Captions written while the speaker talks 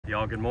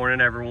Y'all, good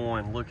morning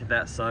everyone. Look at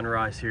that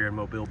sunrise here in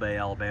Mobile Bay,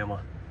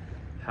 Alabama.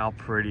 How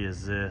pretty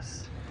is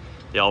this?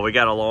 Y'all, we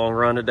got a long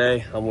run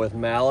today. I'm with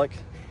Malik,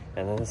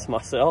 and then it's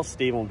myself,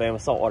 Steve on Bama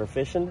Saltwater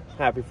Fishing.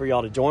 Happy for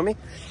y'all to join me.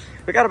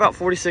 We got about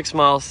 46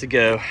 miles to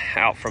go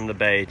out from the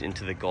bay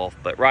into the Gulf,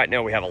 but right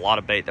now we have a lot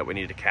of bait that we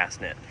need to cast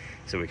net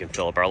so we can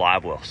fill up our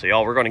live well. So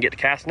y'all, we're gonna get to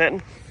cast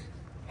netting.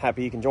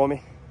 Happy you can join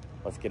me.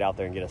 Let's get out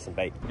there and get us some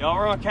bait. Y'all,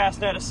 we're gonna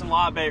cast net us some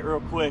live bait real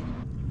quick.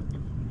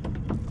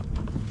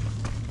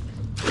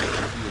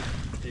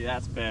 See,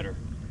 that's better.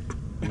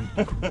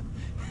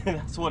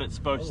 That's what it's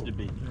supposed to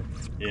be.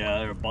 Yeah,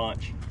 they're a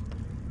bunch.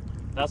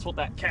 That's what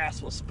that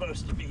cast was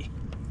supposed to be.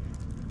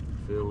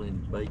 Fill in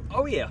bait.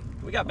 Oh yeah,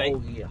 we got bait.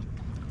 Oh yeah.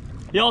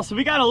 Y'all, so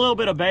we got a little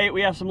bit of bait.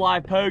 We have some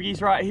live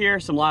pogies right here,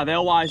 some live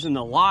alewives in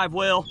the live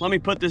well. Let me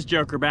put this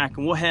joker back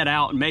and we'll head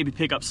out and maybe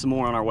pick up some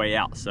more on our way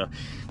out. So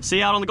see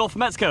you out on the Gulf of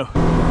Mexico.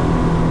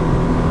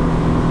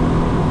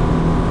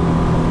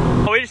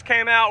 We just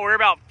came out, we're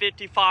about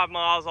 55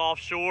 miles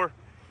offshore.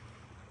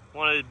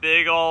 One of the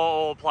big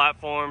old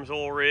platforms,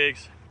 oil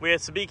rigs. We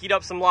had sabiki'd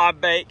up some live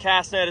bait,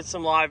 cast netted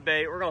some live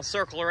bait. We're gonna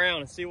circle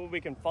around and see what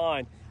we can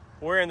find.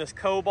 We're in this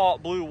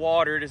cobalt blue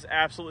water. It is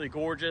absolutely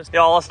gorgeous.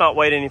 Y'all, let's not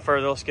wait any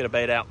further. Let's get a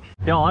bait out.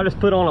 Y'all, I just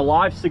put on a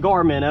live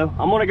cigar minnow.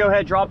 I'm gonna go ahead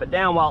and drop it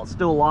down while it's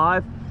still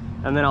live,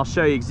 and then I'll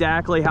show you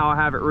exactly how I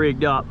have it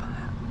rigged up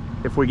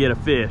if we get a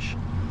fish.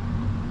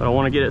 But I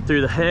wanna get it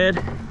through the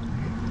head.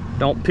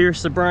 Don't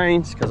pierce the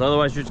brains, because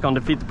otherwise you're just gonna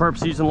defeat the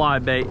purpose of using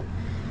live bait.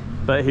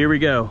 But here we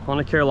go on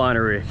the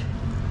Carolina rig.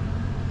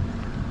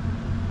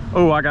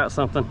 Oh, I got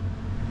something.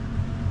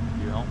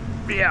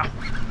 Yeah.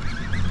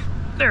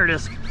 There it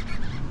is.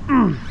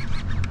 I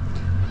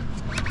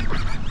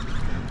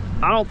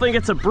don't think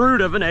it's a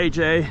brood of an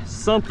AJ.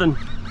 Something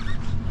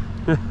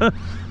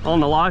on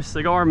the live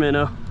cigar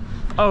minnow.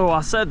 Oh,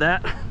 I said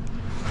that.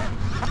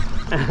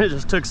 And it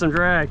just took some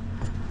drag.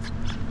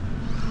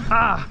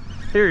 Ah,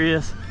 here he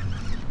is.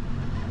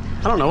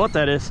 I don't know what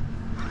that is.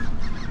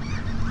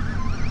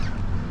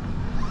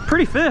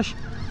 Pretty fish.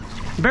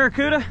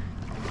 Barracuda.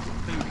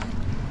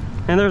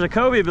 And there's a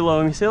cobia below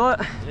him. You see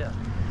that? Yeah.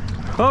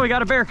 Well, we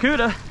got a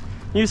barracuda.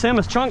 Use him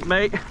as chunk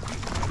bait.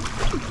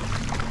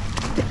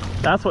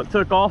 That's what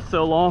took off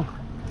so long.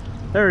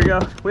 There we go.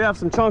 We have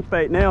some chunk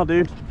bait now,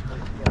 dude.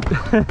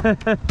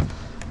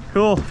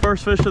 Cool.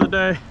 First fish of the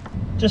day.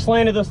 Just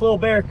landed this little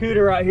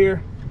barracuda right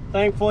here.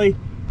 Thankfully,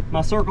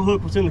 my circle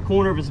hook was in the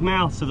corner of his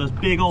mouth, so those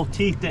big old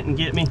teeth didn't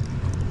get me.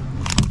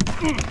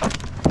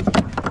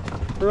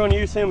 We're gonna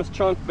use him as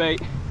chunk bait,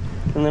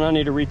 and then I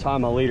need to retie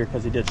my leader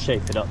because he did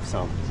shape it up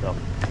some. So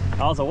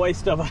that was a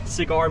waste of a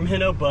cigar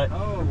minnow, but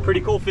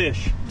pretty cool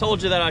fish.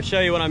 Told you that I'd show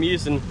you what I'm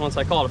using once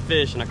I caught a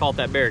fish, and I caught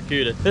that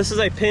barracuda. This is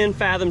a Penn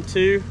Fathom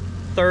 2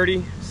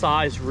 30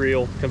 size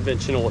reel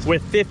conventional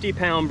with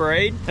 50-pound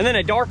braid, and then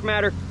a dark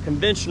matter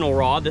conventional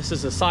rod. This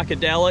is a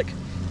psychedelic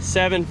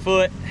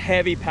 7-foot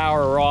heavy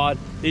power rod.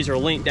 These are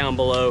linked down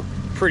below.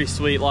 Pretty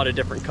sweet, a lot of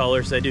different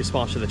colors. They do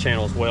sponsor the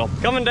channel as well.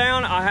 Coming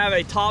down, I have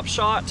a Top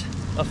Shot,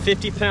 a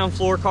 50-pound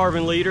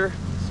fluorocarbon leader.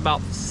 It's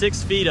about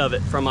 6 feet of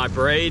it from my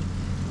braid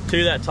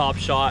to that Top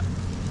Shot.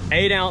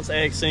 8-ounce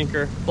egg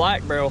sinker,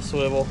 black barrel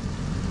swivel,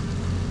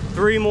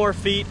 3 more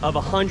feet of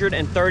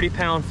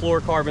 130-pound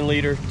fluorocarbon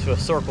leader to a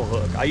circle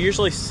hook. I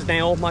usually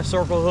snail my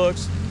circle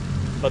hooks,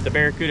 but the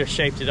barracuda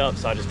shaped it up,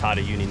 so I just tied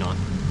a uni knot.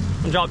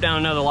 I'm gonna drop down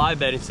another live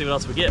bait and see what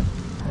else we get.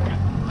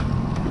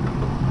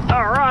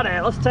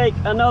 Alrighty, let's take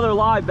another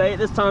live bait.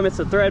 This time it's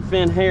a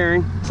threadfin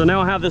herring. So now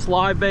I have this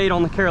live bait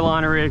on the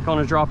Carolina rig.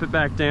 Gonna drop it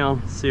back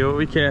down, see what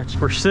we catch.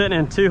 We're sitting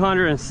in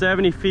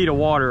 270 feet of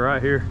water right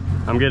here.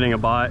 I'm getting a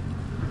bite.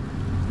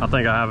 I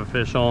think I have a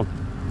fish on.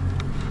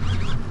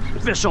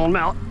 Fish on,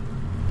 Malik.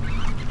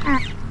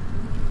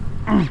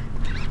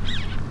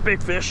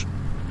 Big fish.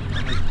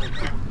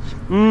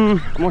 I'm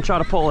gonna try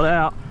to pull it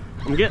out.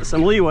 I'm getting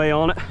some leeway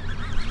on it.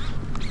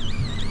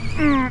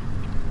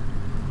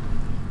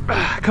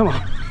 Come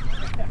on.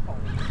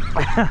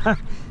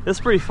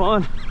 It's pretty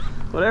fun,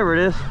 whatever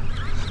it is.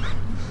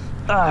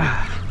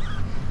 I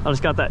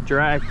just got that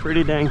drag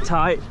pretty dang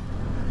tight.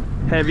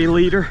 Heavy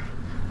leader.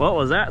 What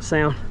was that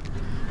sound?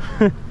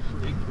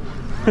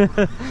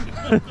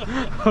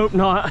 Hope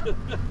not.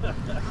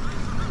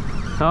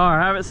 Oh, I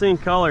haven't seen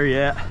color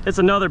yet. It's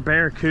another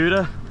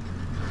barracuda.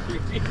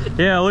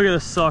 Yeah, look at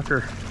this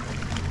sucker.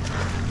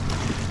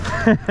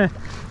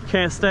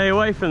 Can't stay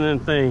away from them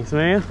things,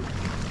 man.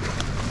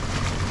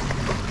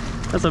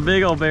 That's a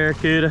big old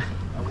barracuda.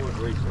 I would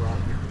reach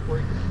around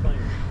here.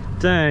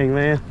 Dang,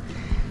 man.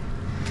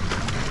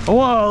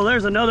 Whoa,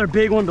 there's another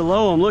big one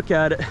below him. Look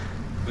at it.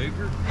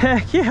 Bigger?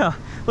 Heck yeah.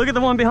 Look at the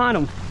one behind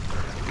him.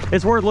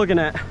 It's worth looking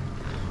at.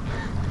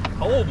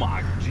 Oh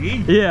my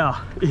gee.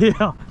 Yeah,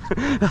 yeah.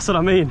 That's what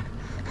I mean.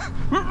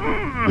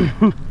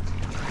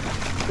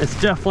 It's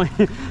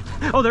definitely...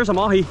 Oh, there's a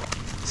mahi.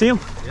 See him?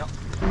 Yep.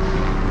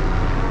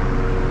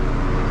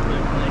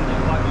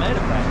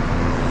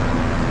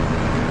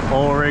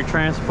 Oil rig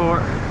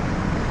transport.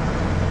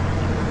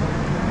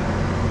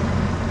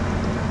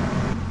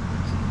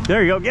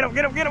 There you go. Get him,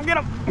 get him, get him, get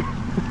him.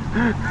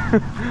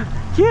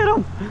 Get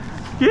him!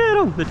 Get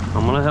him!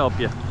 I'm gonna help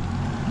you.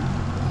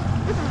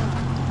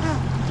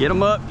 Get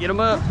him up, get him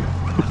up.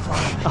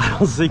 I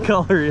don't see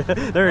color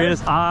yet. There he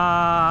is.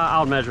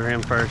 I'll measure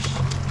him first.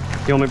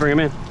 You want me to bring him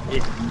in?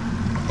 Yeah.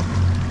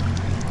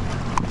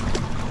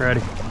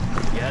 Ready?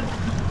 Got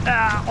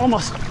it.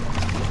 Almost.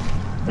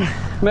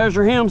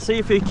 Measure him, see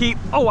if he keep.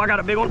 Oh, I got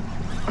a big one.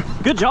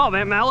 Good job,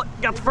 Aunt Mallet.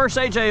 Got the first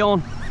AJ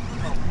on.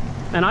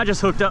 And I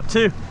just hooked up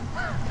too.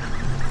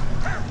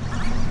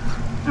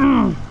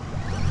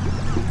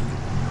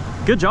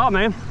 Good job,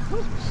 man.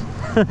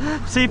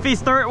 See if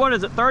he's 30, what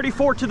is it,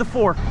 34 to the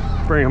 4.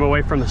 Bring him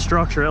away from the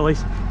structure at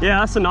least. Yeah,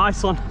 that's a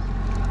nice one.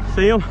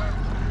 See him?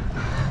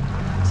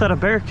 Is that a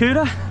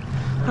barracuda?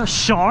 A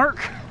shark?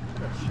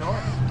 A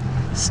shark?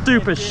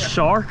 Stupid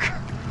shark.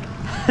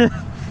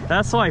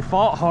 That's why he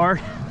fought hard.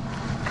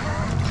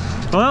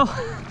 Well,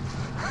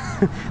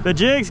 the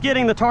jig's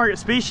getting the target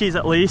species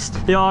at least.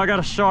 Y'all, I got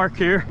a shark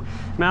here.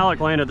 Malik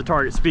landed the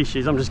target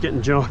species. I'm just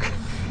getting junk.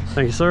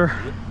 Thank you, sir.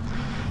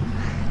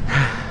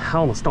 I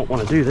almost don't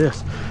want to do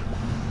this.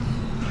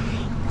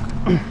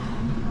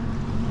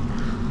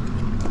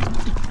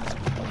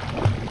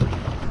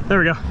 There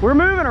we go. We're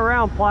moving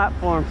around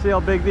platform. See how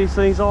big these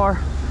things are?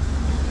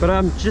 But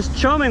I'm just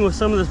chumming with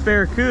some of this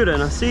barracuda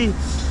and I see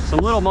some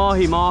little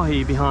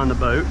mahi-mahi behind the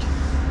boat.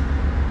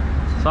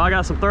 So I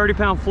got some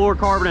 30-pound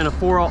fluorocarbon and a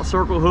 4/0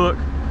 circle hook.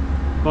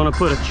 Gonna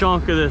put a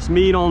chunk of this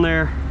meat on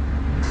there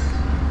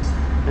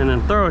and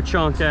then throw a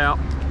chunk out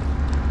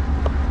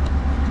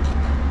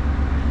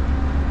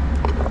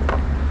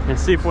and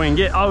see if we can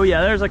get, oh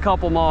yeah, there's a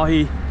couple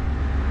mahi.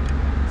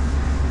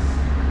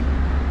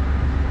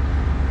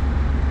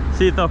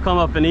 See if they'll come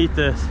up and eat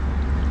this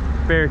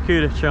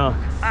barracuda chunk.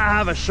 I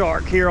have a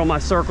shark here on my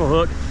circle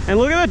hook. And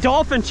look at the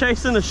dolphin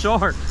chasing the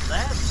shark.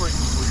 That's pretty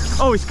weird.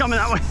 Oh, he's coming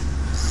that way.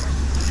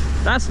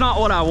 That's not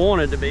what I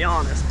wanted, to be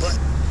honest, but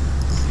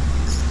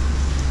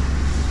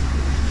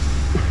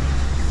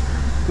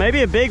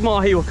maybe a big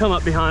mahi will come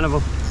up behind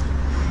of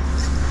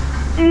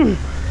him.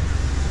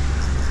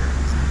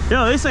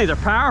 Yo, these things are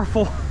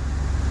powerful.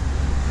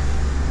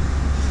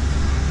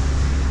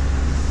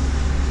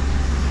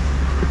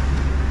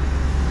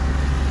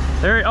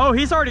 There, oh,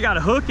 he's already got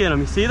a hook in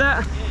him. You see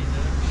that? Yeah, he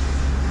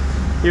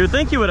does. You would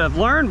think he would have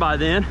learned by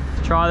then.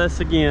 Let's try this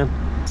again.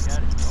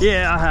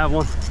 Yeah, I have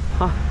one.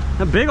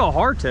 A big old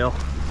hardtail.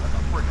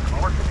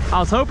 I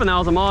was hoping that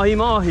was a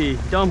mahi-mahi.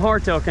 Dumb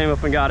hardtail came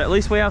up and got it. At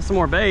least we have some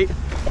more bait.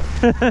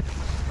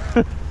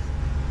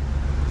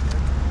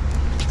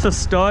 It's a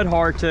stud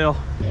hardtail.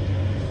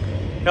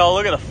 Yo,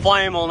 look at the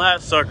flame on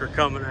that sucker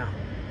coming out.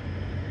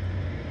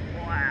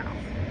 Wow.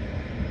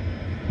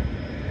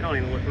 It don't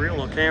even look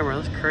real on camera.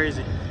 That's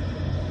crazy.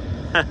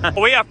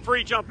 We have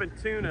free jumping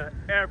tuna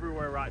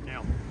everywhere right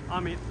now. I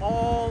mean,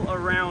 all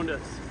around us.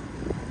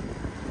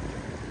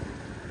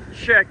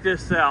 Check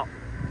this out.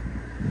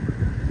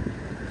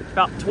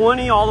 About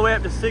 20 all the way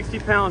up to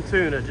 60-pound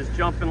tuna just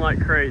jumping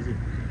like crazy.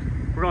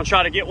 We're gonna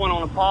try to get one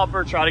on a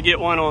popper, try to get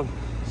one on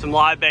some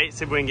live bait,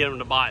 see if we can get them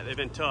to bite. They've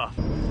been tough.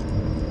 I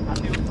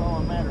knew it was all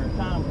a matter of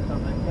time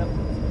because they kept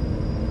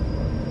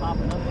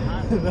popping up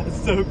behind me.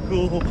 That's so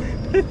cool.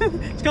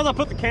 It's because I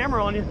put the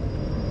camera on you.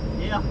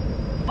 Yeah.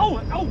 Oh,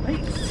 hey,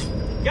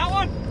 got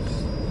one?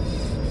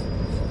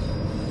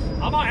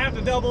 I might have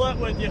to double up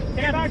with you.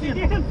 Can I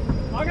again?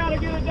 I gotta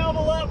get a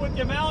double up with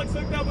you. Malik's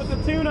hooked up with the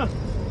tuna.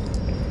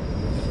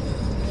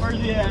 Where's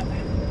he at?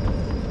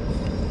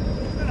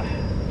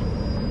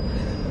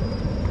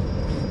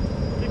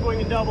 See if we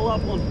can double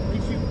up on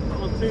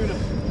tuna.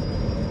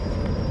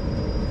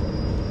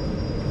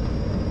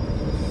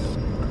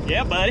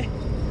 Yeah, buddy.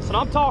 That's what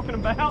I'm talking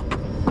about.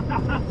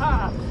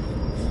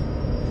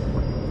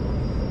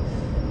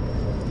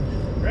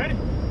 Ready?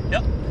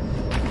 Yep.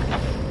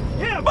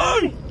 Yeah,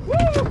 buddy! Woo!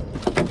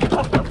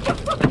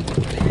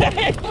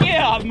 Heck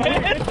yeah,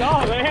 man! Good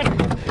job, man!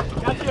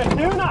 Got you a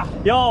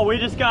tuna! Y'all, we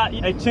just got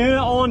a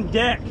tuna on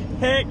deck.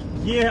 Heck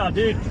yeah,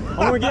 dude. I'm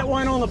gonna get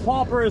one on the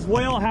popper as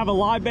well. Have a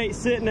live bait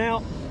sitting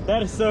out.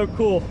 That is so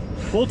cool.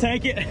 We'll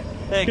take it.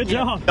 Heck good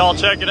job. Y'all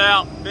check it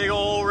out. Big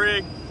old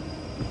rig.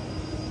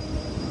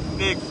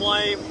 Big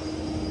flame.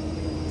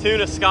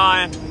 Tuna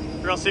skying.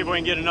 We're gonna see if we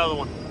can get another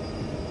one.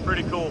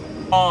 Pretty cool.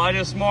 I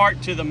just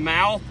marked to the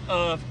mouth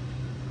of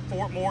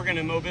Fort Morgan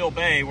and Mobile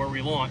Bay where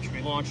we launched.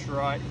 We launched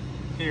right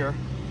here.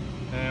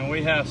 And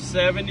we have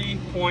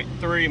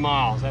 70.3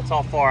 miles. That's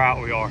how far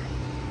out we are.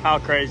 How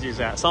crazy is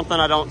that? Something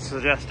I don't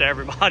suggest to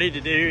everybody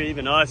to do,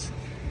 even us.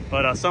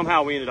 But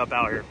somehow we ended up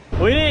out here.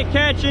 We didn't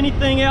catch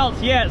anything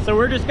else yet, so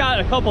we're just got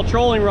a couple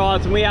trolling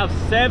rods and we have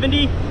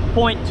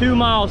 70.2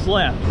 miles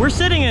left. We're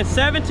sitting in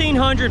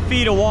 1,700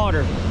 feet of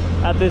water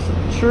at this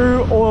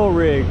true oil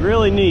rig.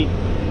 Really neat.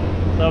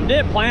 So we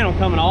didn't plan on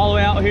coming all the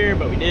way out here,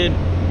 but we did.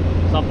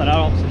 Something I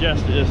don't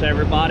suggest to just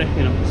everybody,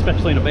 you know,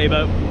 especially in a bay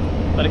boat.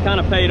 But it kind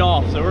of paid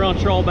off, so we're gonna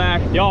troll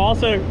back. Y'all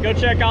also go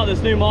check out this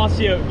new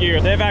Mossy Oak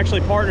gear. They've actually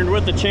partnered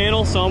with the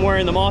channel, so I'm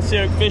wearing the Mossy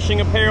Oak fishing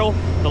apparel,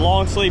 the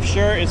long sleeve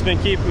shirt. It's been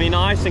keeping me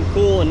nice and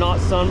cool and not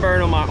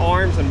sunburned on my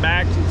arms and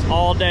back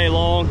all day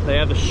long. They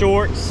have the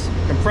shorts,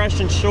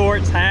 compression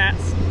shorts,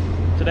 hats,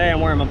 today.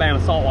 I'm wearing my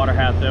Bama Saltwater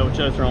hat though, which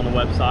those are on the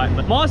website.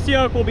 But Mossy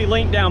Oak will be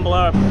linked down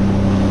below.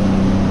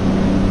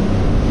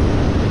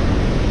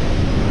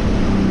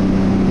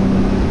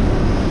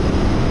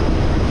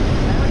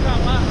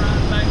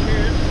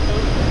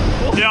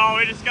 Yo,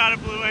 we just got a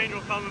Blue Angel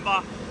coming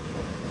by.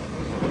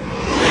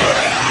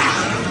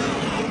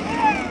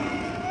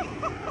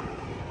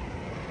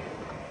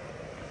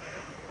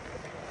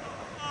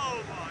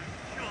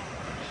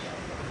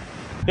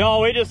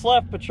 Y'all, we just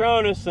left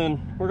Petronas and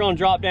we're gonna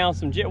drop down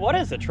some jig. What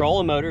is the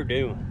trolling motor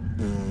doing?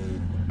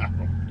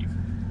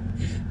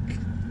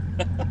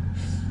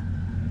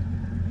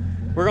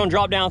 We're gonna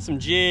drop down some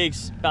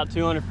jigs, about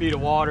 200 feet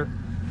of water,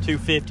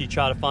 250,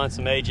 try to find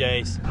some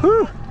AJs.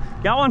 Whew,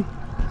 got one.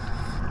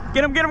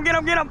 Get him, get him, get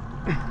him, get him.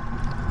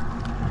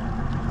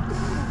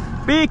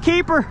 Be a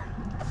keeper.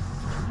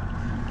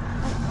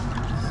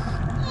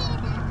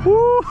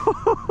 Woo.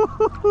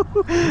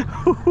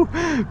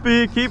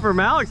 Be a keeper.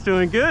 Malik's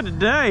doing good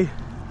today.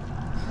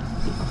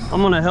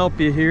 I'm gonna help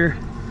you here.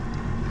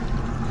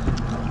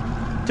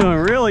 Doing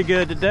really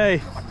good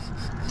today.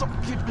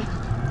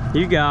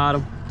 You got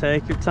him.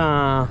 Take your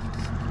time.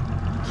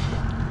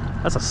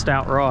 That's a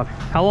stout rod.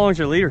 How long is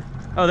your leader?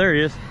 Oh, there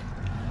he is.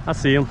 I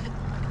see him.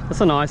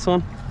 That's a nice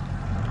one.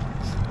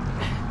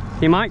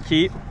 He might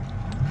keep.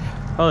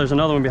 Oh, there's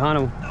another one behind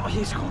him. Oh,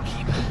 he's gonna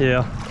keep.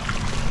 Yeah.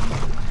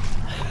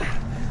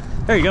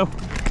 There you go.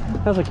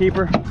 That's a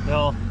keeper.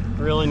 Well,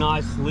 really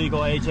nice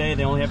legal AJ.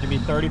 They only have to be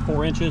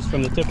 34 inches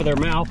from the tip of their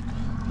mouth.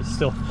 It's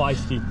still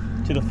feisty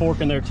to the fork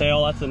in their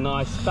tail. That's a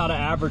nice, about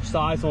an average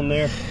size on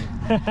there.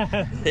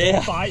 Yeah. They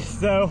fight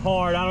so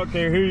hard. I don't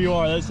care who you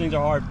are. Those things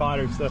are hard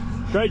fighters. So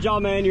great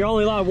job, man. You're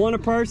only allowed one a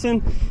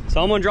person.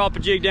 So I'm gonna drop a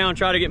jig down,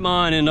 try to get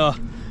mine, and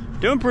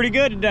doing pretty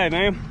good today,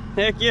 man.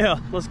 Heck yeah,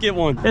 let's get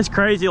one. It's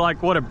crazy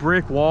like what a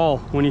brick wall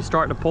when you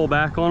start to pull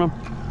back on them.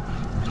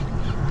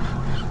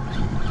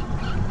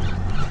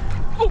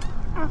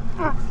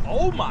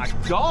 Oh my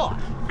God.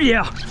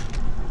 Yeah,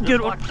 good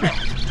one. Like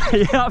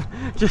yep,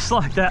 just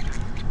like that.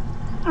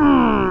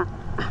 I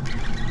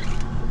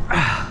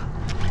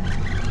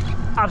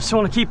just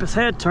want to keep his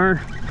head turned.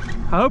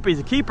 I hope he's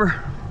a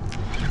keeper.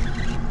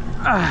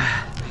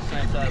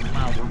 Same size as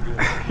mine, we're good.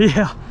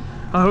 Yeah,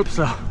 I hope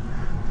so.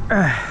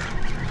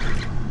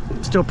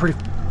 Still pretty.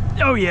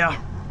 Oh yeah.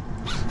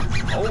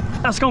 Oh,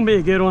 that's gonna be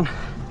a good one.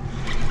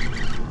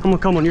 I'm gonna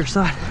come on your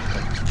side.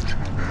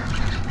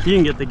 You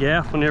can get the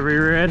gaff whenever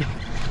you're ready.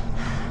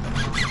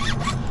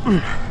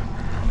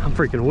 I'm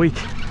freaking weak.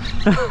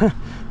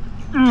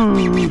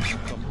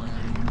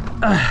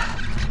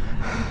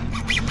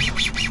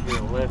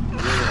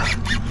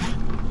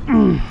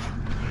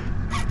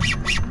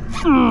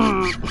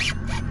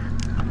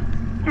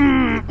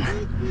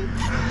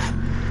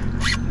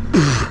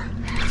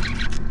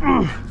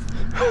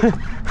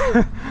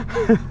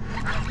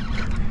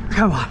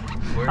 Come on.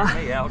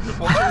 Wearing me out.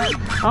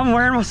 I'm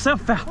wearing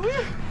myself out.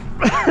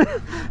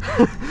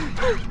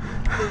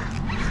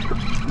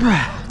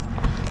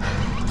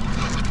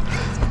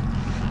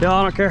 Y'all,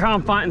 I don't care how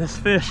I'm fighting this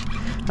fish.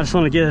 I just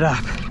want to get it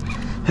up.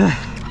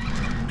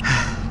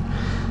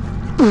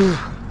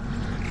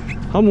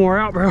 I'm wore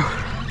out, bro.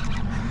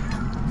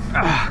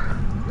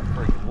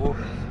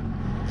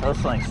 Those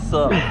things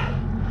suck.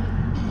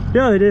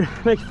 Yeah, they do.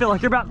 Make you feel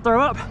like you're about to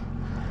throw up.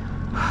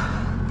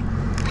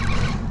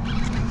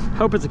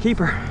 Hope it's a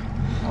keeper.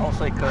 I don't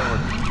say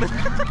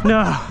covered.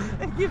 No.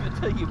 Give it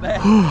to you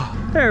back.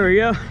 There we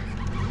go.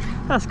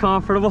 That's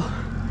comfortable.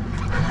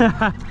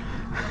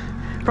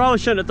 Probably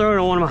shouldn't have thrown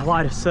it on one of my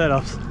lightest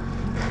setups.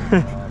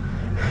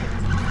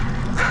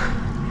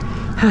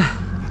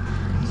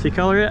 See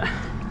color yet?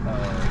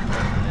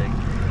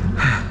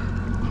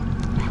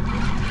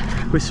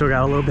 We still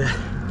got a little bit.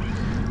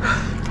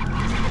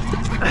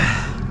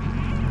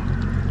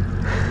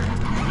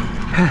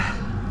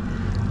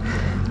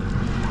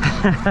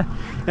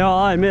 Y'all,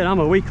 I admit I'm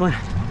a weakling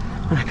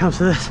when it comes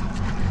to this.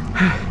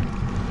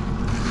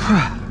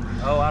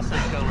 Oh, I see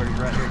color. He's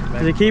right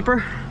here. Is it a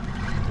keeper?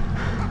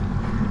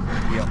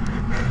 Yep.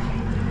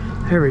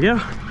 Here we go.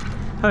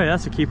 Oh yeah,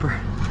 that's a keeper.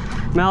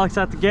 Malik's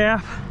at the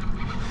gaff.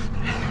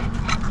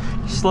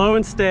 Slow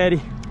and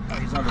steady. Oh,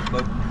 he's under the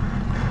boat.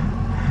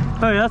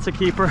 Oh yeah, that's a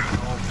keeper.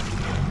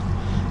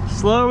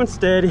 Slow and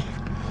steady.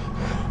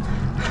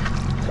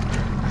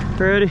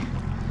 Ready?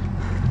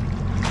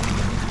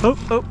 Oh,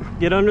 oh,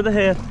 get under the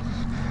head.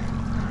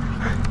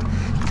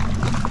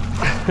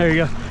 There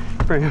you go.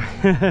 Bring him.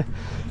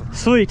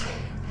 Sweet.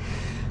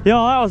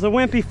 Y'all, that was a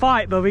wimpy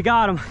fight, but we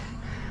got him.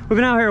 We've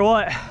been out here,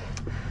 what?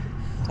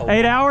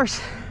 8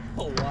 hours?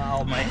 Oh,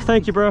 wow, man.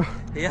 Thank you, bro.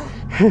 Yeah.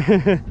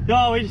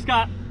 Y'all, we just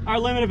got our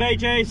limit of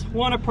AJs,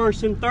 one a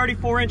person,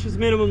 34 inches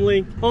minimum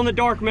length on the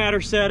dark matter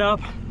setup.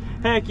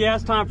 Heck yeah,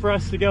 it's time for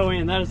us to go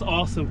in. That is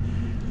awesome.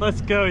 Let's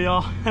go,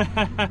 y'all.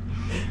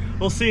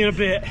 We'll see you in a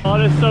bit. Oh,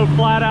 it's so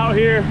flat out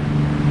here.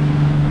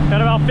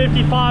 Got about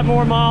 55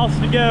 more miles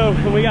to go,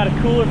 and we got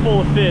a cooler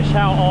full of fish.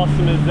 How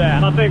awesome is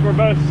that? I think we're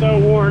both so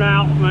worn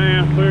out,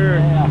 man.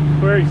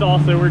 We're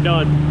exhausted. We're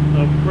done.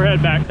 So we're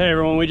heading back. Hey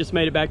everyone, we just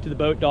made it back to the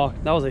boat dock.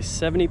 That was a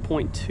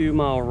 70.2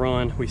 mile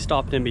run. We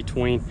stopped in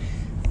between.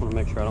 I want to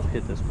make sure I don't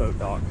hit this boat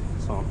dock,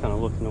 so I'm kind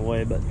of looking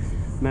away. But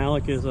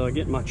Malik is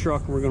getting my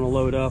truck. We're going to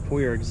load up.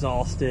 We are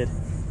exhausted.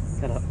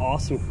 Got an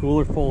awesome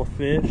cooler full of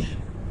fish.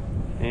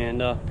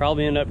 And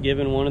probably end up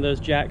giving one of those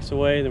jacks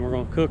away. Then we're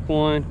gonna cook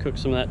one, cook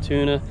some of that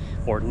tuna,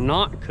 or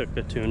not cook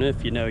the tuna.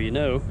 If you know, you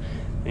know.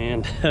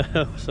 And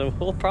so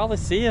we'll probably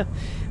see you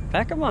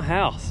back at my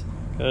house,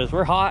 because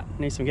we're hot,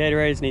 need some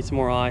Gatorades, need some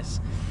more ice.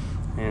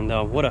 And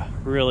what a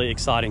really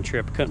exciting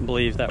trip. Couldn't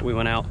believe that we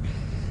went out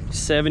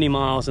 70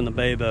 miles in the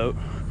bay boat.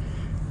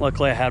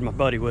 Luckily I had my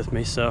buddy with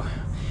me, so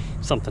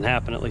if something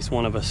happened, at least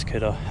one of us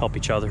could help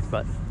each other.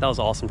 But that was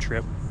an awesome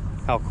trip.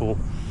 How cool.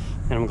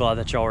 And I'm glad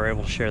that y'all were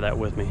able to share that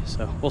with me.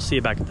 So we'll see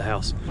you back at the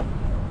house.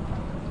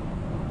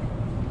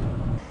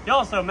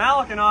 Y'all, so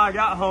Malik and I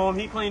got home.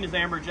 He cleaned his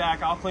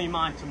amberjack. I'll clean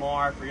mine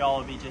tomorrow. For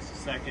y'all, it'll be just a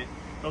second.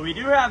 But we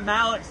do have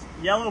Malik's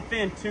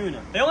yellowfin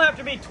tuna. They only have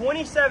to be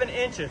 27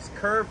 inches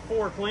curved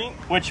fork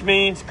length, which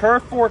means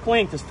curved fork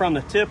length is from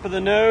the tip of the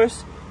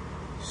nose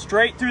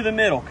straight through the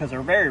middle, because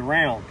they're very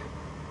round,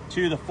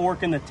 to the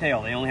fork in the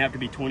tail. They only have to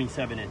be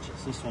 27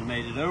 inches. This one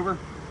made it over.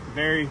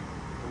 Very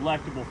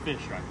delectable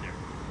fish right there.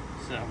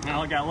 So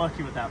Malik got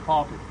lucky with that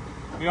popper.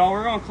 Y'all,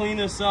 we're gonna clean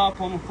this up.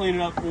 I'm gonna clean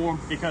it up for him,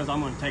 because I'm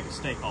gonna take a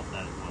steak off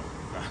that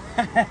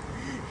as well.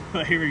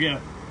 But here we go.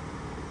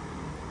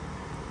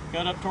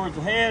 Cut up towards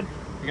the head.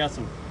 We got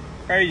some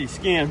crazy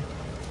skin.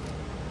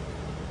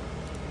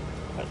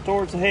 Cut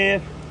towards the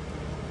head.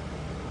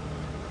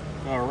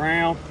 Go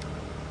around.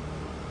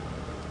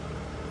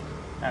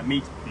 That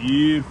meat's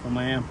beautiful,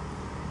 man.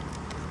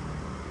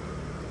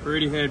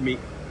 Pretty head meat.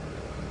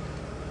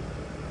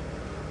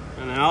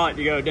 And then I like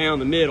to go down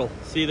the middle.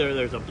 See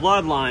there's a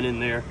bloodline in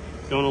there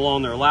going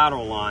along their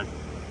lateral line.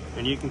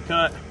 And you can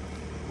cut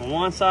on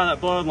one side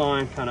of that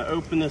bloodline, kind of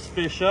open this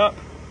fish up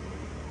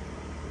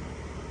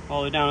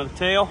all the way down to the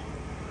tail,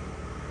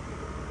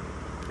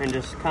 and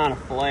just kind of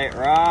fillet it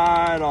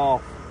right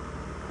off.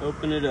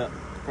 Open it up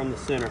from the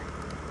center.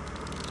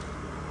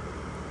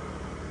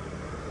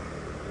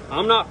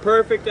 I'm not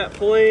perfect at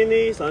filleting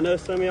these. I know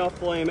some of y'all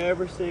fillet them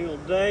every single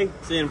day.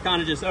 See, I'm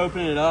kind of just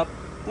opening it up.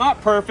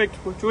 Not perfect,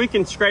 which we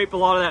can scrape a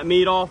lot of that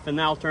meat off, and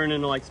that'll turn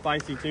into like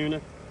spicy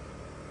tuna.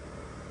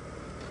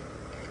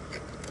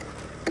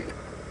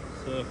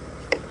 So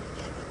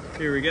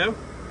here we go.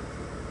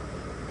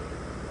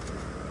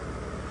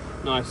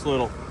 Nice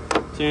little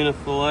tuna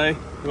fillet.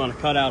 We want to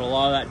cut out a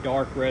lot of that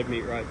dark red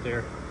meat right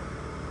there.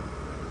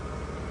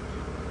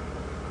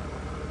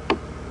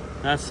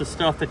 That's the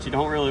stuff that you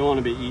don't really want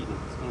to be eating.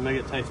 It's going to make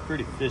it taste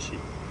pretty fishy.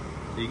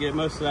 So you get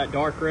most of that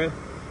dark red.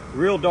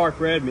 Real dark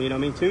red meat. I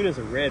mean, tuna's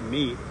a red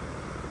meat,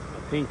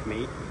 a pink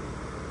meat,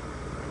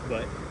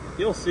 but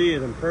you'll see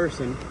it in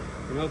person,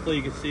 and hopefully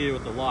you can see it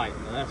with the light.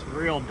 Now, that's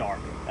real dark.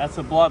 That's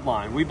the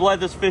bloodline. We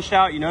bled this fish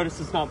out. You notice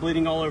it's not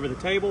bleeding all over the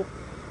table,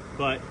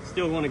 but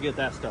still want to get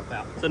that stuff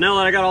out. So now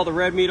that I got all the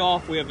red meat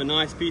off, we have a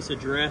nice piece of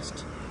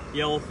dressed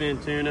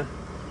yellowfin tuna.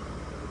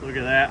 Look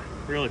at that,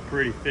 really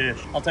pretty fish.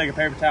 I'll take a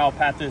paper towel,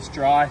 pat this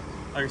dry.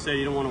 Like I said,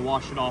 you don't want to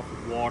wash it off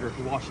with water.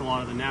 You wash a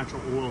lot of the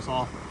natural oils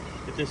off.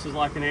 If this is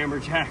like an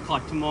amberjack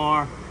like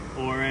tomorrow,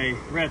 or a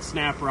red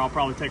snapper, I'll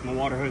probably take my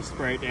water hose,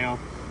 spray it down.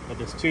 But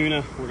this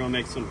tuna, we're gonna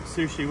make some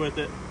sushi with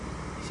it,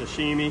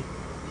 sashimi,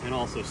 and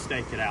also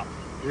steak it out.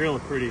 Really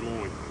pretty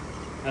loin.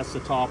 That's the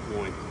top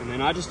loin. And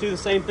then I just do the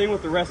same thing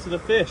with the rest of the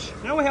fish.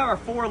 Now we have our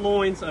 4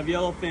 loins of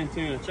yellowfin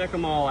tuna. Check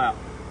them all out.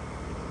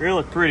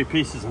 Really pretty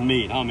pieces of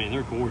meat. I mean,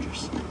 they're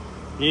gorgeous.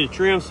 Need to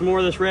trim some more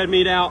of this red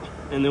meat out,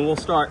 and then we'll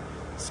start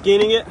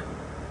skinning it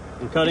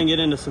and cutting it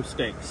into some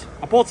steaks.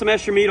 I pulled some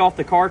extra meat off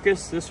the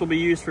carcass. This will be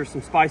used for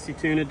some spicy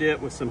tuna dip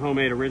with some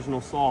homemade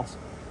original sauce.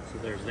 So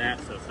there's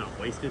that, so it's not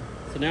wasted.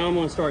 So now I'm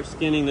gonna start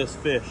skinning this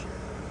fish.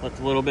 Let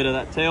a little bit of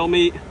that tail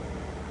meat,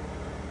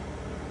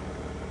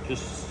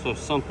 just so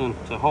something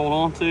to hold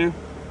on to.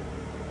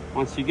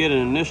 Once you get an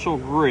initial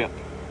grip,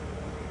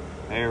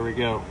 there we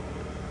go.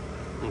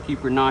 And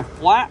keep your knife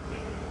flat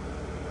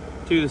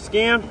to the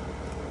skin.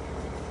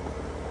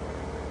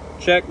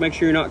 Check, make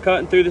sure you're not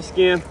cutting through the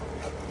skin.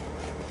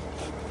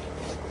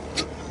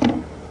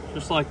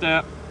 Just like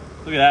that.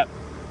 Look at that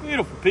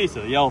beautiful piece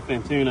of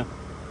yellowfin tuna,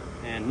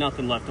 and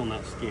nothing left on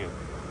that skin.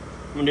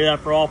 I'm gonna do that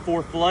for all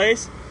 4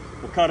 fillets.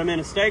 We'll cut them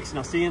into steaks, and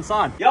I'll see you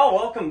inside. Y'all,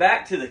 welcome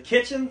back to the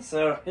kitchen.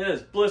 So it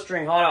is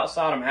blistering hot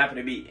outside. I'm happy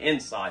to be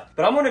inside,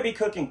 but I'm gonna be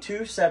cooking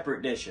 2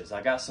 separate dishes.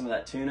 I got some of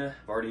that tuna.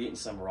 I've already eaten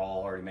some raw,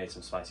 already made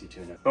some spicy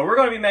tuna, but we're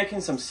gonna be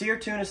making some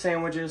seared tuna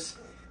sandwiches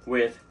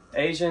with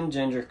Asian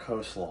ginger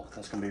coleslaw.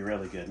 That's gonna be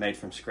really good, made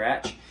from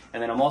scratch.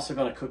 And then I'm also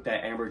gonna cook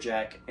that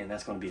amberjack, and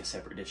that's gonna be a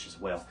separate dish as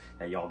well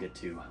that y'all get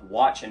to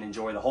watch and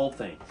enjoy the whole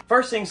thing.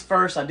 First things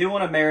first, I do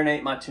wanna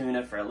marinate my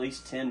tuna for at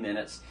least 10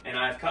 minutes, and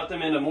I've cut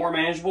them into more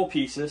manageable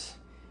pieces.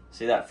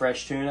 See that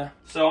fresh tuna?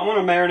 So I'm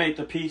gonna marinate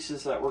the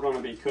pieces that we're gonna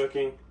be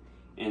cooking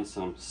in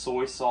some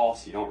soy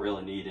sauce. You don't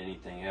really need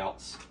anything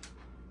else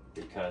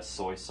because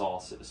soy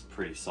sauce is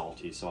pretty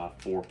salty. So I have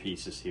 4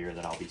 pieces here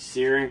that I'll be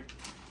searing.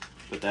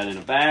 Put that in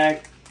a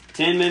bag.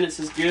 10 minutes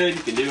is good.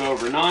 You can do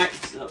overnight.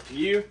 It's up to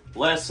you.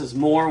 Less is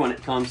more when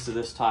it comes to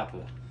this type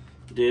of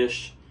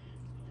dish.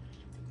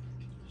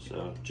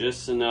 So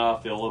just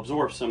enough. It'll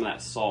absorb some of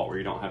that salt where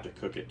you don't have to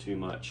cook it too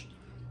much.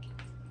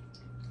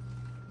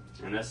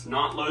 And that's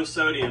not low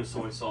sodium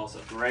soy sauce.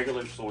 That's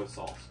regular soy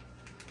sauce.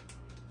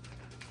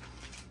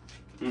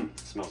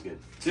 Smells good.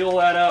 Seal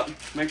that up.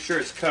 Make sure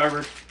it's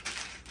covered.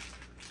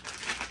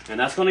 And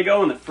that's going to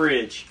go in the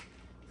fridge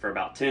for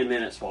about 10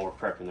 minutes while we're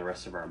prepping the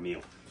rest of our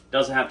meal.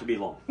 Doesn't have to be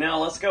long. Now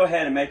let's go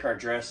ahead and make our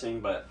dressing,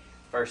 but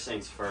first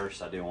things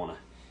first, I do want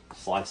to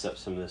slice up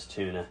some of this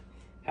tuna.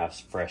 Have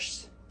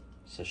fresh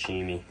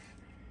sashimi.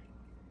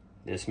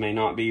 This may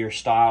not be your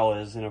style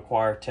as an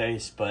acquired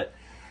taste, but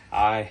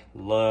I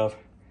love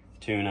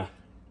tuna.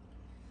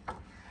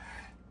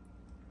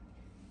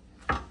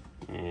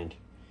 And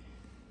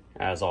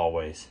as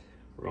always,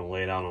 we're gonna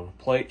lay it out on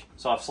a plate.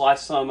 So I've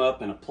sliced some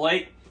up in a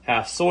plate.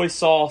 Have soy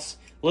sauce,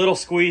 little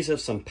squeeze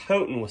of some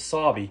potent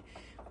wasabi.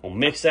 We'll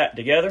mix that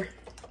together.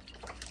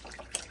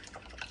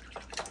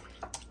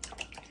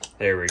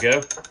 There we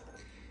go.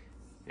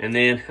 And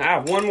then I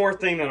have one more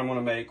thing that I'm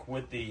gonna make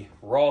with the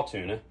raw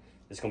tuna.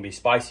 It's gonna be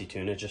spicy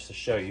tuna, just to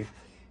show you.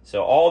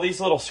 So all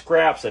these little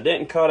scraps I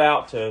didn't cut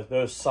out to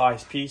those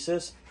size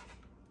pieces,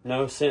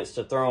 no sense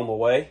to throw them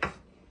away.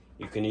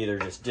 You can either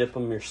just dip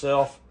them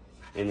yourself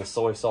in the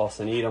soy sauce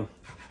and eat them,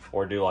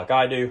 or do like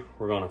I do.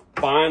 We're gonna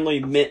finely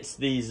mince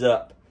these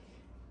up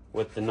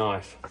with the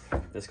knife.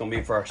 It's gonna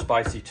be for our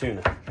spicy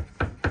tuna.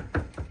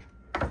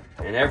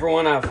 And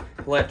everyone I've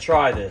let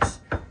try this,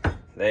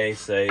 they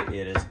say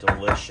it is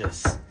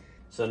delicious.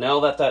 So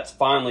now that that's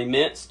finely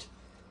minced,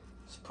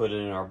 let's put it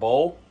in our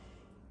bowl.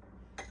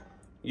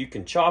 You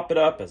can chop it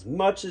up as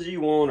much as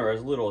you want or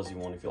as little as you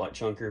want. If you like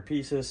chunkier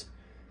pieces,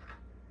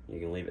 you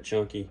can leave it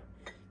chunky.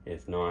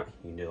 If not,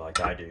 you can do like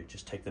I do.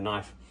 Just take the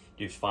knife,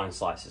 do fine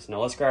slices.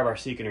 Now let's grab our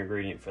secret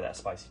ingredient for that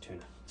spicy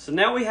tuna. So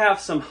now we have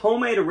some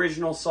homemade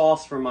original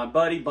sauce from my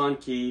buddy Bun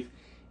Keeve.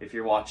 If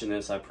you're watching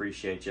this, I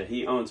appreciate you.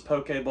 He owns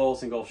poke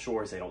bowls in Gulf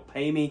Shores. They don't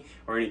pay me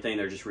or anything.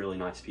 They're just really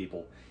nice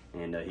people.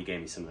 And he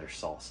gave me some of their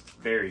sauce. It's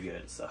very good.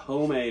 It's a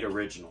homemade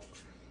original.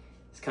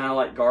 It's kind of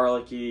like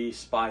garlicky,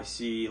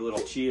 spicy,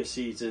 little chia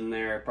seeds in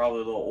there,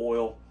 probably a little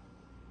oil.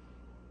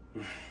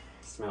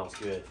 Smells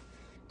good.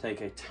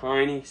 Take a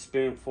tiny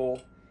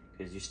spoonful,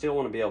 because you still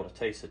want to be able to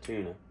taste the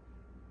tuna.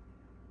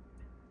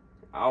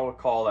 I would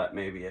call that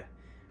maybe a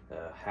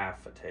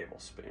half a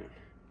tablespoon.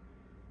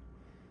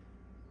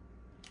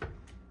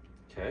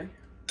 Okay,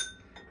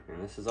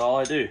 and this is all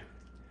I do.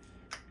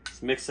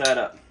 Let's mix that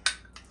up.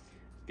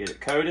 Get it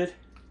coated.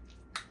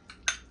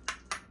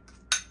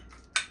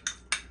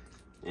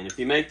 And if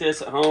you make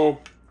this at home,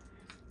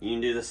 you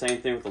can do the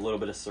same thing with a little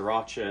bit of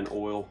sriracha and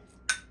oil.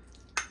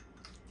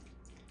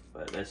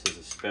 But this is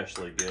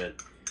especially good.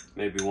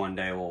 Maybe one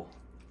day we'll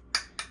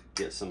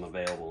get some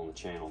available on the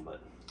channel.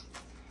 But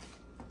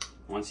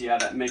once you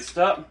have that mixed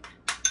up,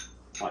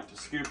 I like to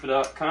scoop it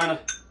up kind of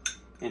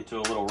into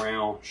a little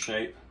round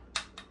shape.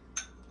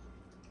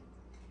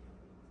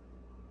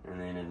 And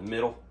then in the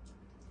middle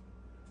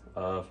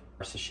of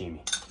our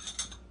sashimi.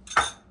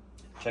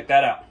 Check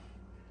that out.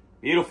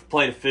 Beautiful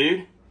plate of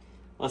food.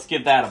 Let's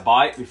give that a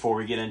bite before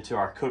we get into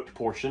our cooked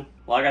portion.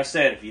 Like I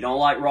said, if you don't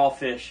like raw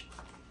fish,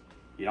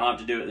 you don't have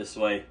to do it this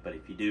way. But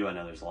if you do, I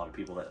know there's a lot of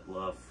people that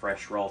love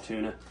fresh raw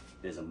tuna.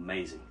 It is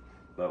amazing.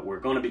 But we're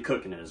going to be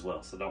cooking it as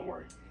well, so don't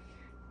worry.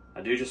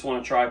 I do just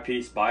want to try a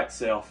piece by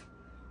itself.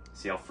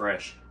 See how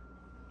fresh.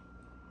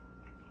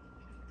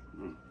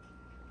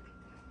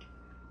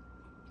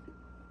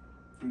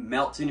 It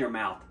melts in your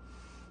mouth.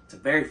 It's a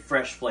very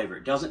fresh flavor.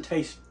 It doesn't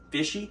taste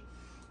fishy.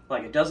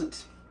 Like, it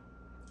doesn't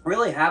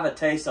really have a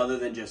taste other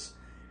than just,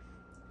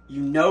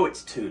 you know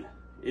it's tuna.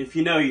 If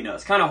you know, you know.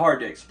 It's kind of hard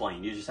to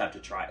explain. You just have to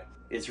try it.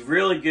 It's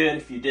really good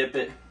if you dip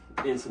it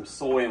in some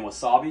soy and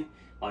wasabi,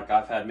 like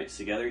I've had mixed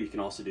together. You can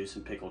also do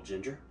some pickled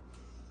ginger.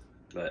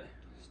 But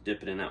just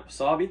dip it in that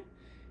wasabi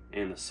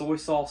and the soy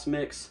sauce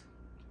mix.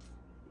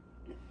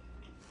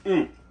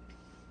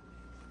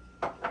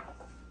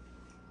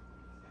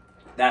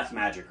 That's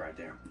magic right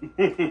there.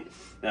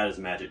 That is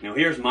magic. Now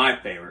here's my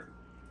favorite.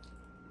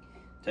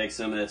 Take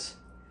some of this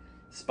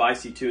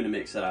spicy tuna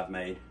mix that I've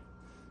made.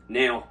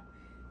 Now,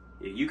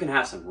 you can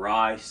have some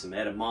rice, some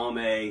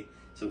edamame,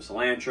 some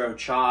cilantro,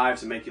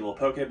 chives, and make you a little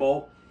poke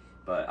bowl,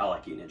 but I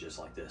like eating it just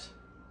like this.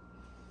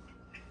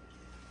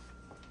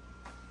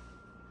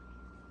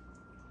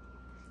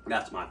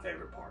 That's my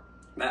favorite part.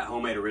 That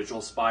homemade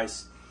original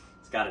spice,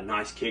 it's got a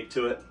nice kick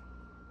to it.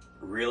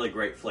 Really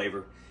great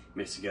flavor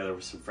mixed together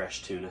with some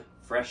fresh tuna.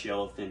 Fresh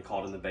yellowfin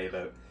caught in the bay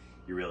boat.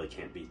 You really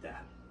can't beat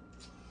that.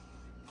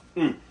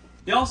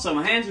 Y'all, so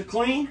my hands are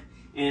clean,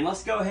 and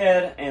let's go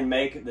ahead and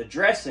make the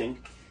dressing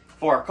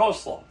for our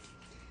coleslaw.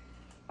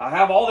 I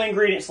have all the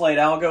ingredients laid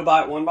out. I'll go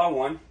by it one by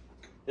one.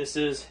 This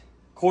is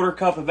 1/4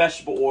 cup of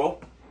vegetable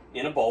oil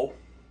in a bowl.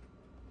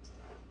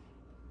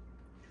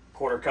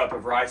 1/4 cup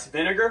of rice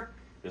vinegar.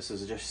 This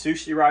is just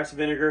sushi rice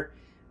vinegar.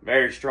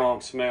 Very strong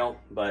smell,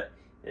 but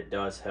it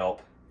does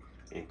help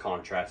in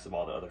contrast of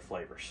all the other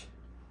flavors.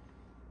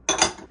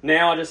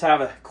 Now I just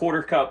have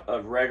 1/4 cup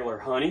of regular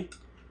honey.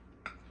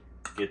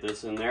 Get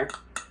this in there.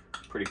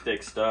 Pretty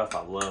thick stuff.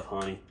 I love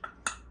honey.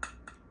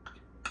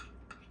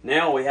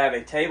 Now we have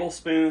a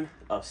tablespoon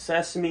of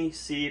sesame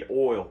seed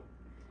oil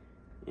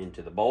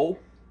into the bowl.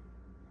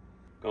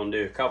 Gonna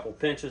do a couple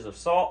pinches of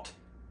salt.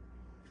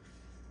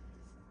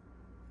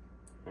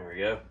 There we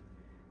go.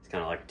 It's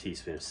kind of like a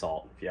teaspoon of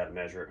salt if you had to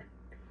measure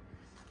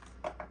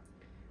it.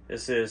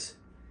 This is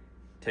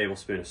a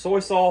tablespoon of soy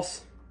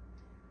sauce.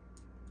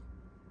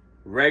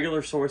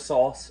 Regular soy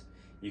sauce.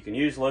 You can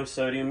use low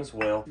sodium as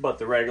well, but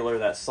the regular,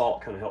 that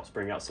salt kind of helps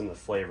bring out some of the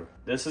flavor.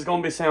 This is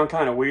going to sound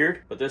kind of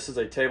weird, but this is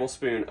a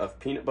tablespoon of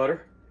peanut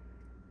butter.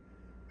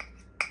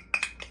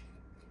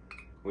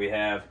 We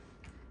have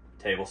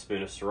a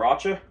tablespoon of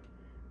sriracha,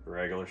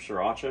 regular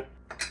sriracha.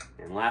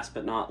 And last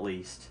but not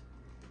least,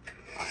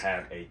 I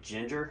have a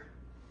ginger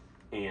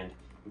and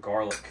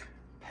garlic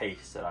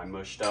paste that I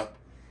mushed up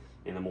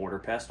in the mortar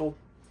pestle.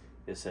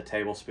 It's a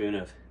tablespoon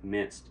of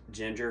minced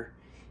ginger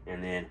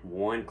and then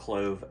 1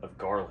 clove of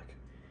garlic.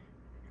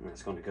 And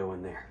that's going to go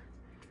in there.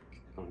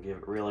 It's going to give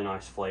it really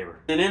nice flavor.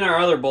 And in our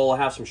other bowl, I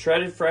have some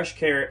shredded fresh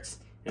carrots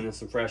and then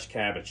some fresh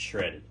cabbage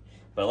shredded.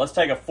 But let's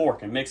take a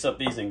fork and mix up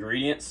these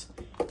ingredients.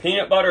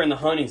 Peanut butter and the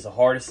honey is the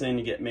hardest thing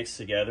to get mixed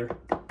together.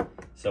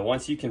 So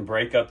once you can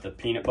break up the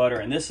peanut butter,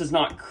 and this is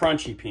not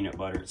crunchy peanut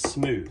butter, it's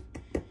smooth.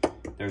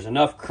 There's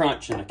enough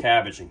crunch in the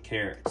cabbage and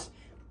carrots.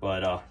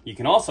 But you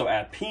can also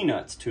add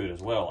peanuts to it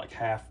as well, like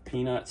half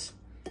peanuts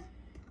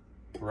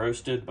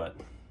roasted, but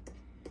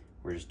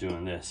we're just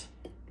doing this.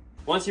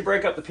 Once you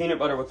break up the peanut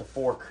butter with a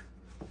fork,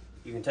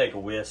 you can take a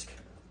whisk,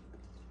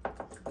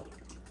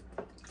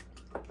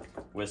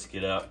 whisk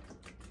it up,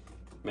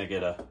 make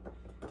it a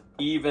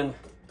even,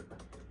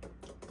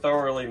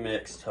 thoroughly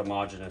mixed,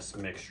 homogeneous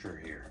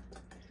mixture here.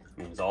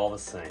 Means all the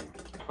same.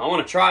 I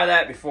want to try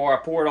that before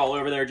I pour it all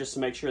over there just to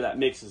make sure that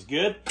mix is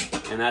good.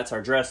 And that's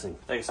our dressing.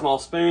 Take a small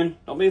spoon.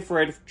 Don't be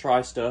afraid to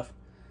try stuff.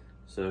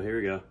 So here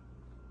we go.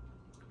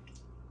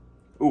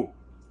 Ooh,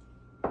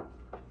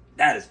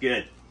 that is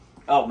good.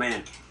 Oh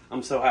man,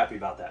 I'm so happy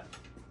about that.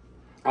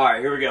 All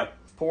right, here we go.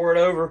 Pour it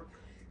over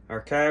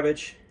our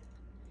cabbage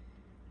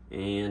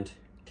and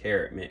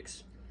carrot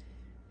mix.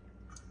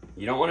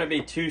 You don't want to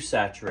be too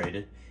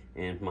saturated,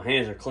 and my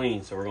hands are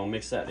clean, so we're gonna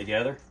mix that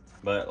together.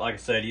 But like I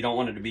said, you don't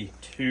want it to be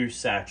too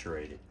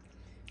saturated.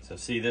 So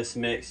see this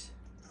mix?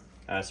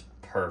 That's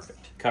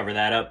perfect. Cover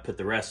that up, put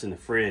the rest in the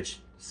fridge,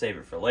 save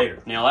it for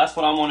later. Now that's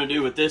what I want to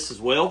do with this as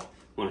well.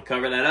 I want to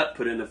cover that up,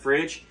 put it in the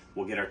fridge.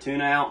 We'll get our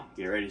tuna out,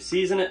 get ready to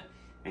season it,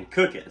 and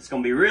cook it. It's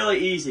going to be really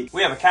easy.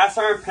 We have a cast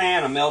iron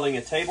pan. I'm melting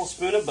a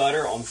tablespoon of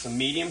butter on some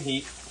medium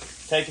heat.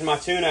 Taking my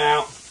tuna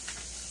out,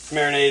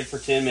 marinated for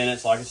 10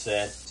 minutes, like I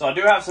said. So I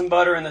do have some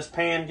butter in this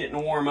pan getting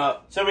to warm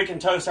up so we can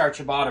toast our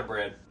ciabatta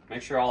bread.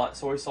 Make sure all that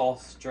soy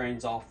sauce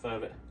drains off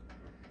of it.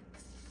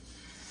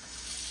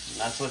 And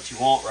that's what you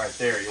want right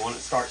there. You want it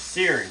to start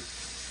searing.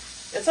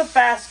 It's a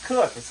fast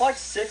cook. It's like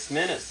 6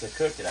 minutes to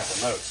cook it at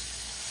the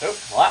most. Oh,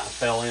 well, that one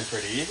fell in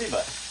pretty easy,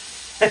 but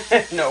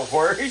no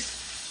worries.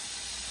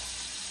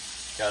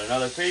 Got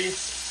another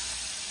piece.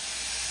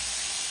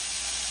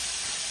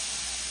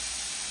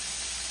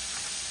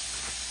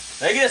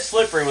 They get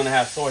slippery when they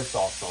have soy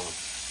sauce on them.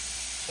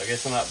 So get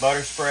some of that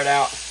butter spread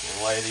out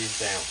and lay these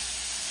down.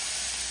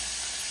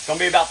 It's gonna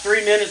be about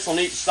 3 minutes on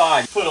each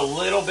side. Put a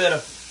little bit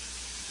of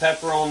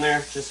pepper on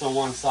there, just on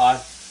one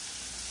side.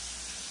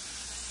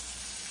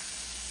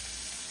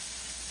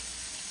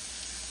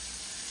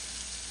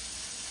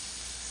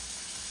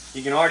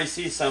 You can already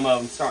see some of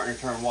them starting to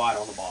turn white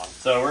on the bottom.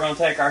 So we're gonna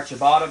take our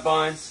ciabatta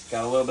buns,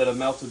 got a little bit of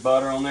melted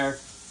butter on there,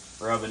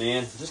 rub it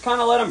in. Just kind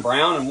of let them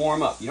brown and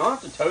warm up. You don't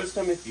have to toast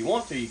them. If you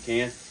want to, you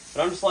can,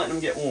 but I'm just letting them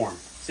get warm.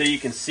 So you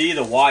can see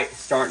the white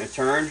starting to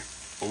turn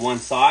on one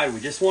side. We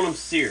just want them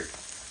seared.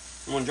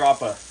 I'm gonna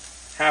drop a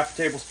half a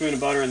tablespoon of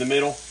butter in the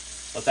middle,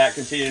 let that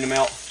continue to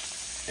melt,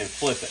 and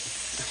flip it.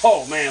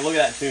 Oh man, look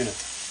at that tuna.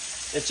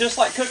 It's just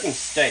like cooking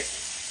steak.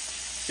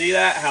 See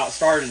that, how it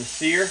started to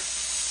sear?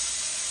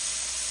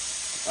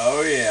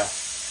 Oh yeah.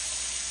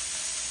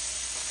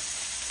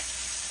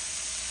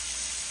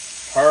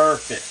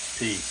 Perfect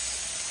piece.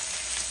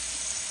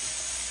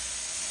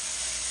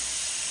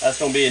 That's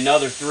gonna be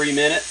another 3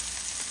 minutes.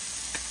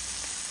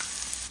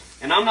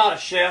 And I'm not a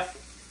chef,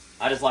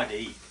 I just like to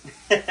eat.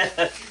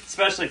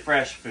 Especially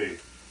fresh food.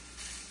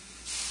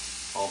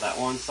 Hold that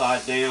one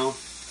side down.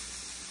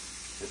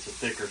 It's a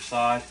thicker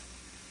side.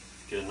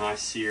 Get a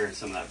nice sear and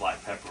some of that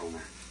black pepper on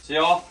there. So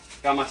y'all,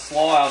 got my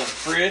slaw out of the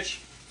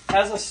fridge.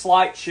 Has a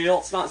slight chill,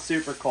 it's not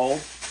super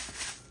cold.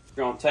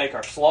 We're gonna take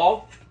our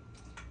slaw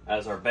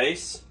as our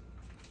base.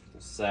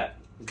 It's that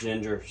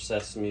ginger,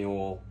 sesame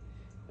oil,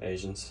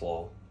 Asian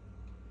slaw.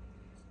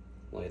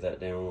 Lay that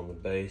down on the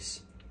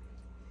base.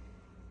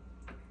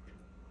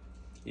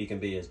 You can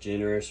be as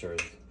generous or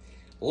as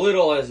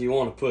little as you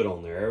want to put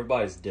on there.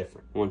 Everybody's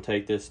different. I want to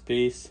take this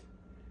piece,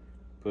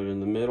 put it in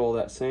the middle of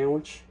that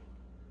sandwich.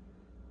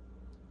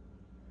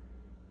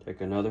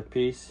 Take another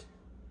piece,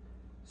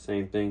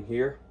 same thing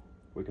here.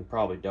 We can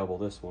probably double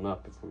this one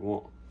up if we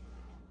want.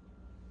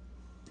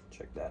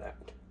 Check that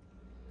out.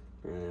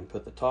 And then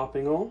put the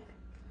topping on.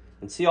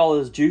 And see all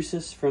those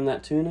juices from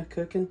that tuna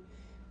cooking?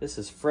 This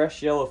is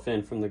fresh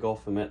yellowfin from the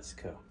Gulf of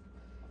Mexico.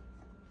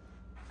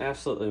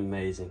 Absolutely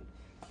amazing.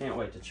 Can't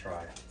wait to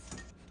try it.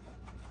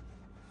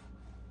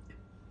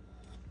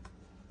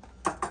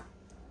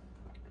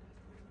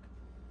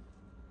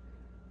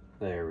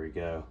 There we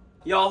go.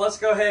 Y'all, let's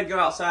go ahead and go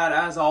outside.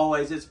 As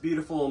always, it's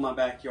beautiful in my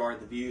backyard.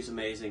 The view's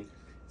amazing.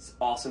 It's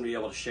awesome to be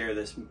able to share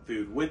this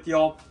food with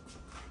y'all.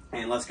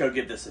 And let's go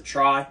give this a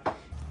try.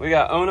 We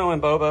got Ono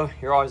and Bobo.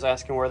 You're always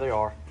asking where they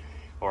are.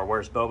 Or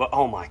where's Bobo?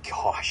 Oh my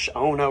gosh,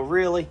 Ono,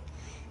 really?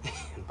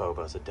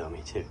 Bobo's a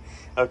dummy too.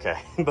 Okay,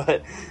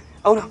 but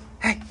Ono,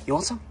 hey, you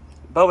want some?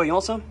 Bobo, you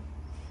want some?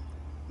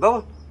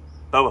 Bobo,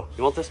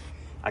 you want this?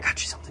 I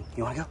got you something.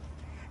 You wanna go?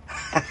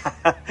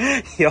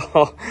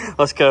 Y'all,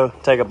 let's go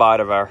take a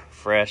bite of our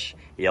fresh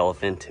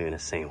yellowfin tuna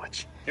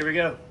sandwich. Here we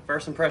go,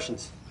 first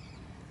impressions.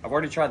 I've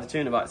already tried the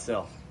tuna by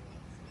itself.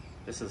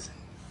 This is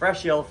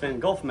fresh yellowfin,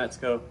 Gulf of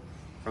Mexico,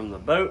 from the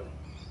boat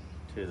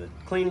to the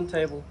cleaning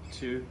table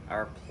to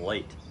our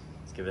plate.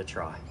 Let's give it a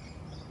try.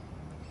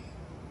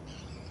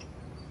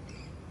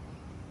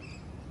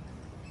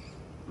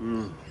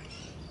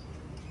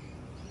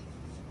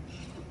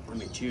 Let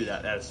me chew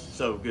that. That is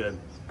so good.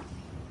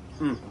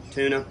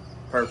 Tuna,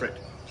 perfect.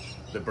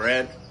 The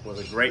bread was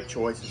a great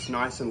choice. It's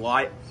nice and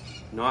light,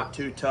 not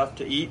too tough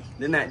to eat.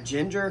 Then that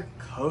ginger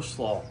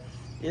coleslaw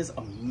is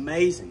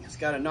amazing. It's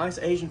got a nice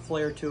Asian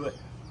flair to it.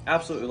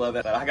 Absolutely love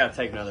it. But I gotta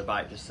take another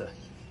bite just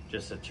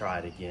to try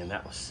it again.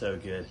 That was so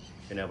good.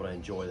 Being able to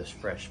enjoy this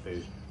fresh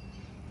food.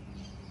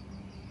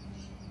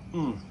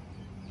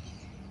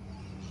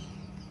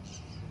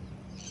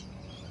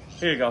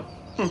 Here you go.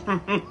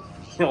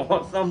 You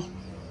want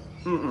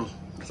some?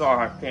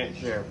 Sorry, I can't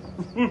share.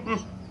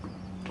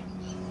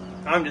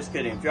 I'm just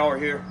kidding. If y'all are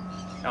here,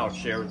 I would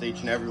share with each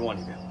and every one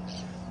of you.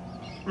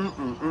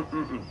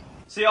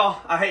 So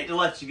y'all, I hate to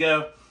let you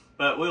go,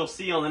 but we'll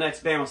see you on the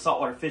next Bama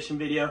saltwater fishing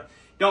video.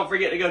 Don't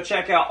forget to go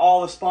check out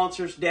all the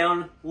sponsors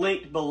down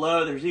linked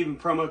below. There's even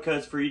promo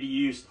codes for you to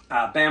use.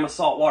 Bama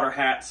saltwater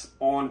hats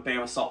on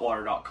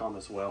bamasaltwater.com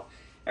as well.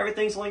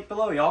 Everything's linked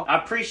below, y'all. I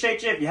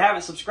appreciate you. If you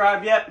haven't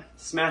subscribed yet,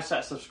 smash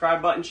that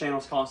subscribe button.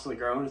 Channel's constantly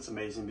growing. It's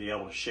amazing to be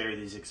able to share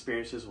these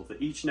experiences with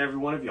each and every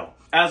one of y'all.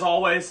 As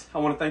always, I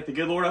want to thank the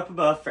good Lord up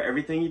above for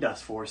everything he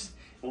does for us.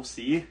 We'll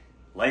see you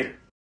later.